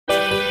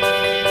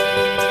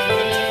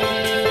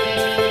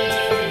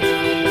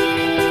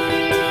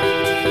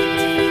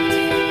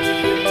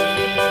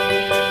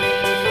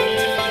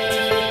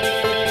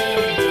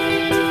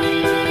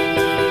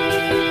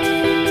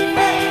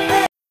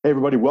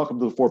everybody. Welcome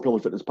to the Four Pillar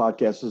Fitness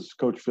Podcast. This is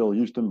Coach Phil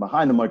Houston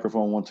behind the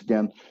microphone once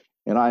again.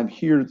 And I'm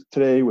here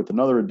today with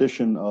another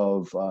edition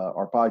of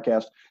our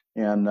podcast.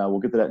 And we'll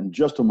get to that in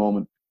just a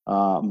moment.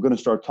 I'm going to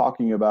start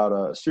talking about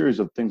a series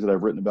of things that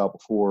I've written about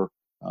before,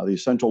 the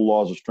essential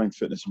laws of strength,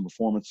 fitness, and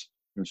performance.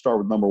 We're going to start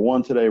with number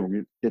one today. We're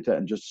going to get to that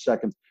in just a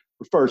second.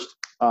 But first,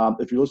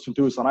 if you listen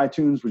to us on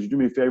iTunes, would you do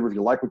me a favor? If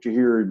you like what you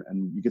hear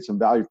and you get some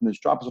value from this,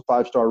 drop us a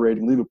 5-star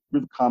rating, leave a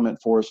comment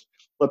for us.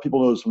 Let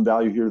people know there's some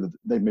value here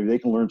that maybe they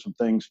can learn some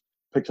things,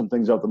 pick some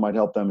things up that might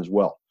help them as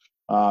well.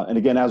 And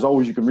again, as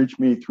always, you can reach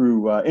me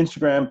through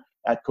Instagram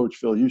at Coach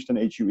Phil Houston.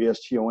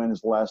 Hueston is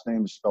the last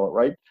name, to spell it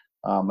right.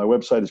 My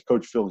website is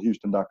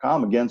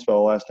coachphilhouston.com. Again, spell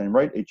the last name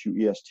right,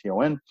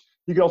 Hueston.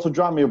 You can also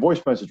drop me a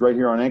voice message right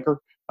here on Anchor,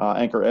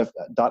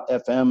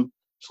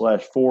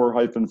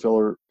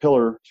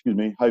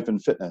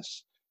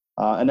 anchor.fm/4-pillar-fitness.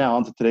 And now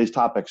on to today's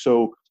topic.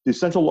 So the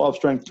essential law of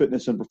strength,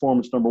 fitness, and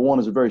performance, number one,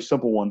 is a very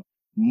simple one.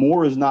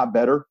 More is not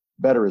better.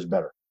 Better is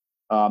better.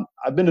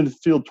 I've been in the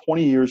field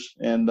 20 years,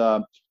 and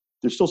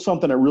there's still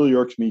something that really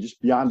irks me just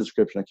beyond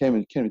description. I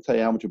can't even tell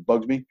you how much it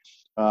bugs me.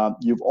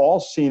 You've all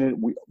seen it.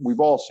 We've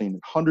all seen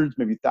it hundreds,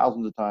 maybe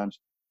thousands of times.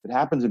 It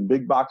happens in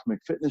big box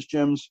McFitness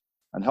gyms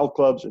and health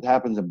clubs. It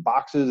happens in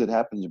boxes. It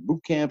happens in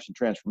boot camps and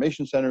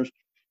transformation centers.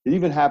 It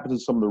even happens in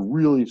some of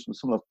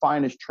the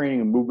finest training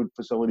and movement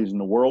facilities in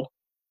the world.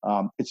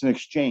 It's an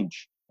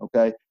exchange,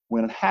 okay?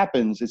 When it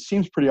happens, it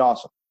seems pretty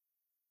awesome.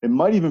 It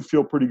might even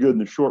feel pretty good in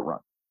the short run.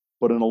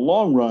 But in the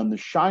long run, the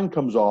shine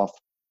comes off,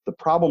 the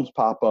problems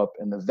pop up,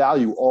 and the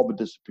value all but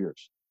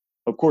disappears.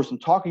 Of course, I'm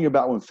talking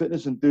about when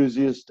fitness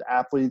enthusiasts,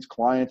 athletes,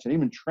 clients, and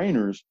even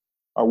trainers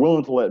are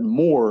willing to let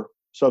more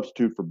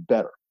substitute for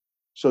better.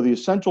 So the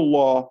essential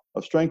law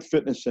of strength,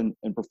 fitness, and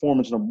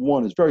performance, number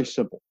one, is very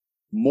simple.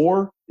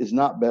 More is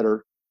not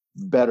better.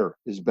 Better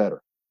is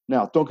better.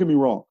 Now, don't get me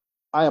wrong.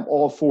 I am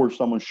all for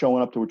someone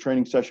showing up to a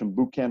training session,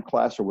 boot camp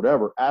class, or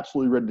whatever,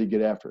 absolutely ready to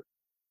get after it.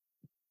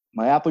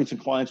 My athletes and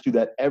clients do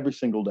that every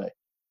single day.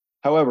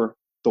 However,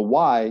 the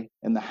why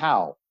and the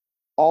how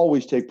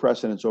always take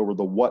precedence over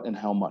the what and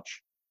how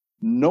much.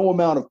 No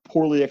amount of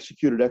poorly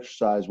executed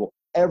exercise will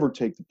ever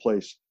take the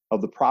place of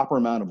the proper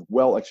amount of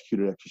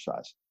well-executed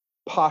exercise.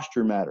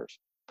 Posture matters.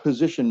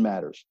 Position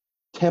matters.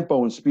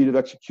 Tempo and speed of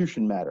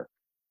execution matter.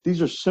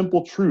 These are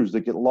simple truths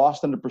that get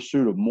lost in the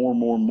pursuit of more and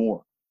more and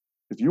more.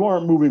 If you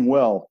aren't moving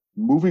well,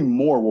 moving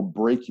more will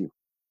break you.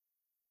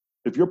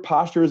 If your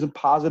posture isn't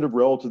positive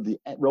relative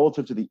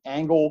to the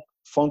angle,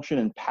 function,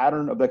 and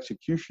pattern of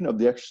execution of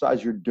the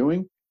exercise you're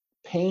doing,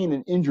 pain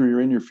and injury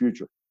are in your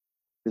future.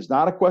 It's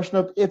not a question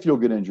of if you'll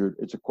get injured,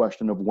 it's a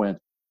question of when.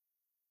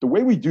 The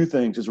way we do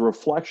things is a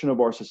reflection of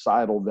our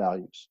societal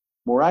values.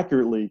 More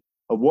accurately,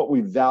 of what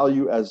we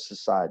value as a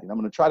society. And I'm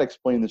going to try to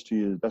explain this to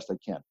you as best I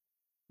can.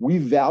 We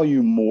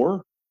value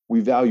more,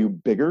 we value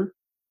bigger,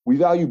 we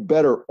value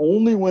better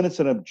only when it's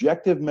an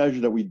objective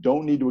measure that we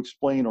don't need to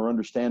explain or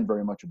understand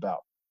very much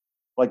about.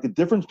 Like the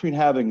difference between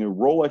having a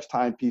Rolex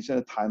timepiece and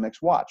a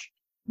Timex watch.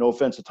 No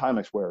offense to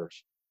Timex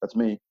wearers, that's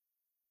me.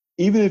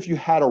 Even if you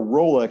had a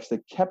Rolex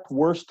that kept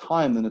worse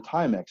time than the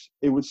Timex,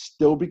 it would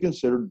still be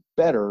considered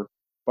better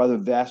by the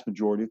vast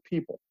majority of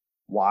people.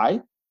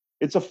 Why?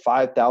 It's a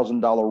 $5,000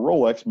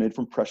 Rolex made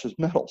from precious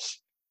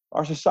metals.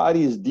 Our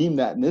society has deemed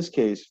that, in this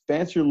case,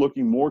 fancier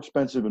looking, more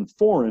expensive, and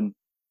foreign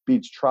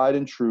beats tried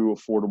and true,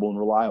 affordable, and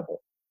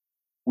reliable.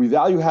 We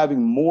value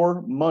having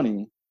more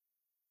money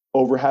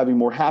over having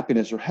more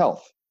happiness or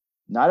health.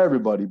 Not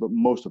everybody, but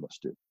most of us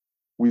do.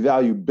 We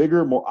value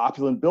bigger, more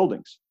opulent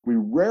buildings. We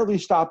rarely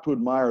stop to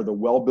admire the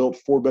well-built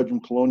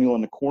 4-bedroom colonial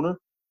in the corner,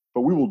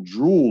 but we will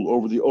drool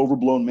over the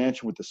overblown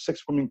mansion with the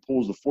 6 swimming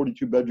pools, the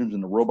 42 bedrooms,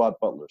 and the robot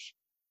butlers.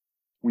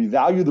 We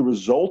value the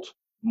result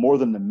more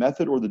than the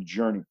method or the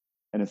journey.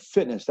 And in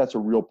fitness, that's a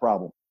real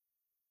problem.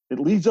 It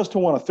leads us to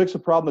want to fix a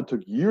problem that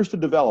took years to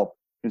develop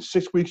in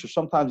 6 weeks or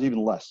sometimes even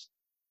less.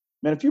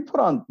 Man, if you put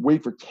on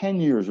weight for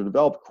 10 years or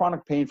develop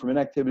chronic pain from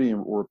inactivity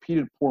or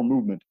repeated poor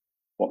movement,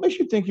 what makes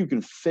you think you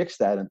can fix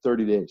that in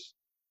 30 days?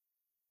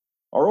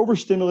 Our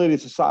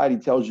overstimulated society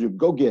tells you to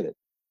go get it,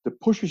 to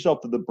push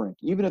yourself to the brink,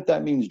 even if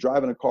that means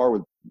driving a car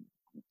with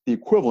the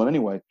equivalent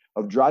anyway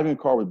of driving a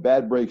car with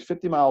bad brakes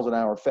 50 miles an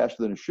hour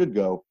faster than it should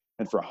go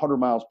and for 100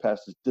 miles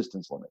past its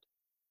distance limit.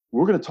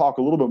 We're going to talk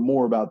a little bit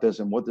more about this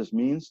and what this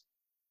means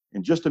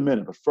in just a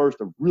minute, but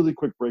first, a really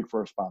quick break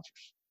for our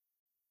sponsors.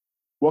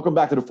 Welcome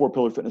back to the Four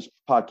Pillar Fitness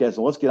Podcast,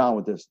 and let's get on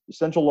with this.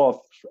 Essential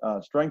law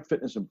of strength,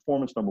 fitness, and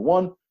performance, number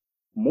one,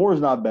 more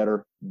is not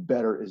better,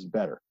 better is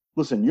better.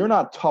 Listen, you're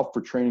not tough for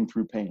training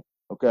through pain,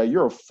 okay?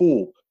 You're a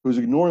fool who's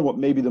ignoring what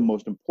may be the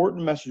most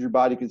important message your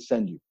body can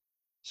send you.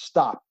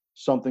 Stop,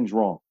 something's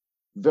wrong.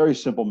 Very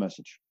simple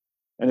message.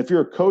 And if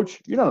you're a coach,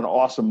 you're not an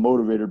awesome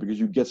motivator because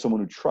you get someone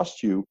who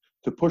trusts you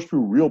to push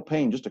through real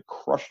pain just to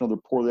crush another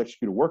poorly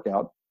executed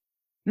workout.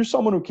 You're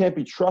someone who can't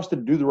be trusted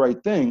to do the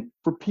right thing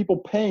for people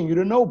paying you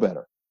to know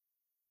better.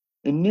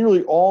 In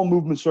nearly all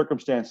movement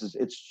circumstances,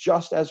 it's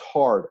just as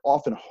hard,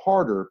 often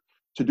harder,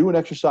 to do an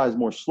exercise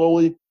more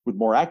slowly with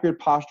more accurate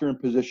posture and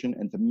position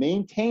and to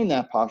maintain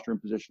that posture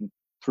and position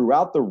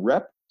throughout the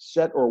rep,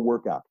 set, or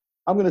workout.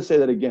 I'm going to say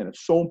that again.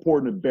 It's so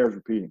important it bears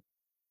repeating.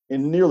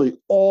 In nearly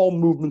all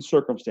movement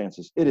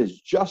circumstances, it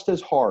is just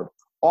as hard,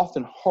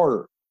 often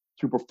harder,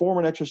 to perform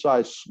an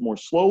exercise more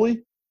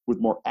slowly, with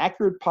more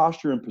accurate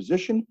posture and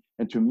position,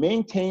 and to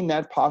maintain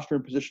that posture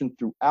and position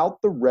throughout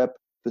the rep,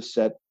 the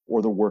set,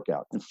 or the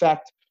workout. In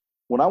fact,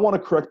 when I want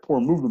to correct poor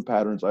movement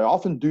patterns, I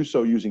often do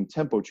so using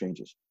tempo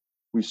changes.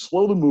 We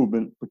slow the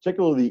movement,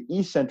 particularly the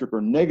eccentric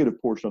or negative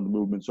portion of the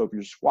movement. So if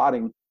you're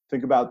squatting,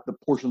 think about the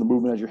portion of the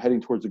movement as you're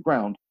heading towards the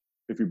ground.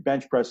 If you're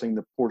bench pressing,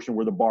 the portion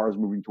where the bar is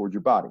moving towards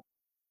your body.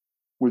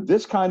 With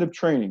this kind of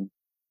training,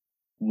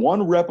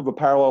 one rep of a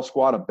parallel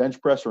squat, a bench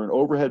press, or an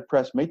overhead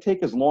press may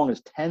take as long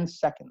as 10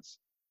 seconds.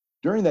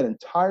 During that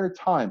entire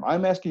time,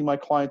 I'm asking my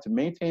client to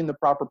maintain the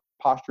proper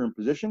posture and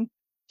position,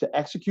 to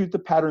execute the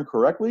pattern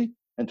correctly,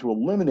 and to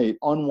eliminate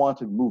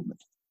unwanted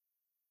movement.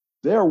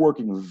 They are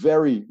working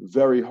very,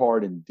 very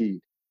hard indeed.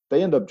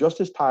 They end up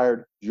just as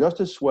tired, just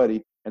as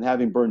sweaty, and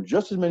having burned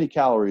just as many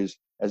calories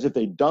as if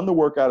they'd done the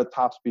workout at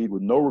top speed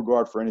with no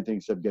regard for anything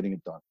except getting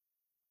it done.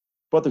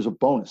 But there's a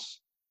bonus.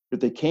 If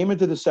they came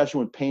into the session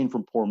with pain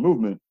from poor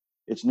movement,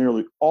 it's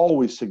nearly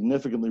always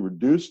significantly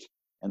reduced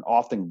and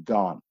often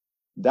gone.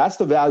 That's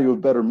the value of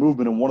better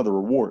movement and one of the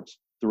rewards,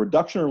 the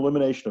reduction or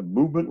elimination of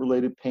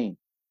movement-related pain.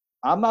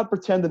 I'm not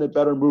pretending that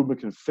better movement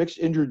can fix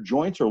injured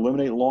joints or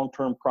eliminate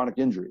long-term chronic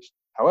injuries.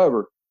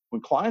 However,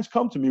 when clients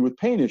come to me with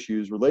pain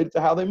issues related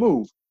to how they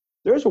move,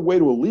 there's a way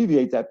to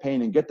alleviate that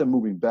pain and get them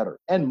moving better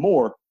and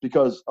more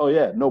because, oh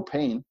yeah, no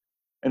pain,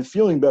 and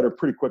feeling better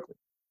pretty quickly.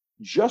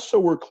 Just so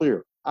we're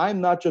clear,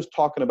 I'm not just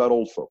talking about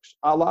old folks.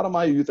 A lot of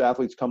my youth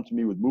athletes come to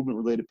me with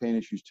movement-related pain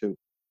issues too.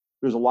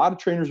 There's a lot of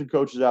trainers and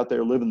coaches out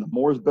there living the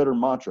more is better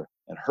mantra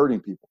and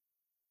hurting people.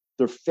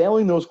 They're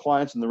failing those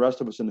clients and the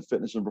rest of us in the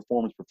fitness and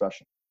performance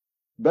profession.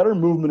 Better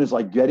movement is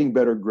like getting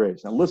better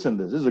grades. Now listen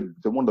to this. This is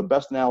one of the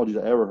best analogies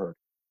I ever heard.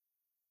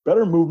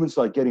 Better movement's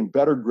like getting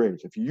better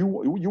grades. If you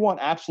want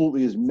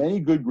absolutely as many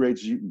good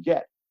grades as you can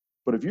get,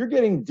 but if you're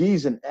getting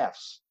D's and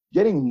F's,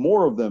 getting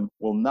more of them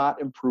will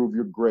not improve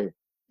your grade.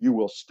 You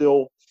will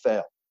still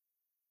fail.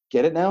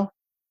 Get it now?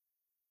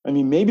 I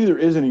mean, maybe there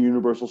isn't a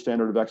universal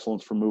standard of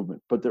excellence for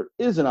movement, but there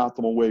is an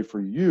optimal way for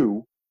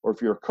you, or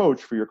if you're a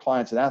coach, for your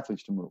clients and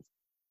athletes to move.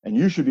 And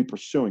you should be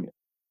pursuing it.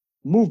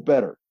 Move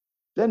better,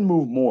 then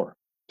move more.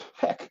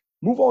 Heck,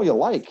 move all you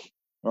like.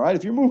 All right?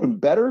 If you're moving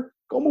better,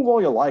 go move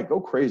all you like. Go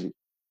crazy.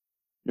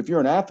 If you're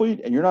an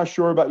athlete and you're not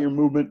sure about your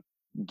movement,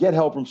 get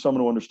help from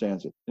someone who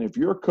understands it. And if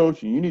you're a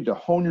coach and you need to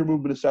hone your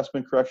movement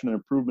assessment, correction, and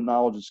improvement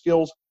knowledge and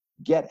skills,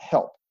 get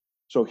help.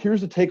 So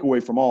here's the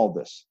takeaway from all of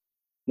this.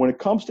 When it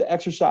comes to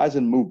exercise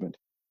and movement,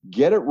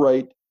 get it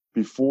right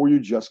before you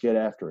just get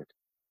after it.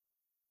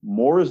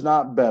 More is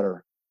not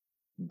better.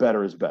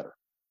 Better is better.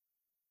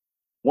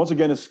 Once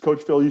again, it's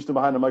Coach Phil Houston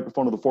behind the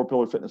microphone of the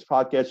 4-Pillar Fitness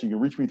Podcast. You can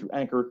reach me through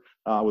Anchor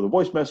with a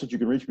voice message. You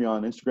can reach me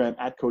on Instagram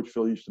at Coach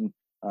Phil Houston.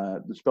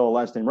 To spell the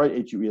last name right,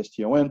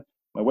 Hueston.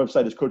 My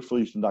website is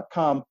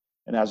CoachPhilHouston.com.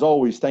 And as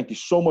always, thank you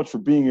so much for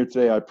being here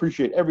today. I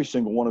appreciate every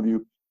single one of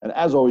you. And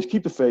as always,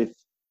 keep the faith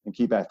and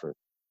keep after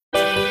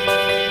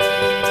it.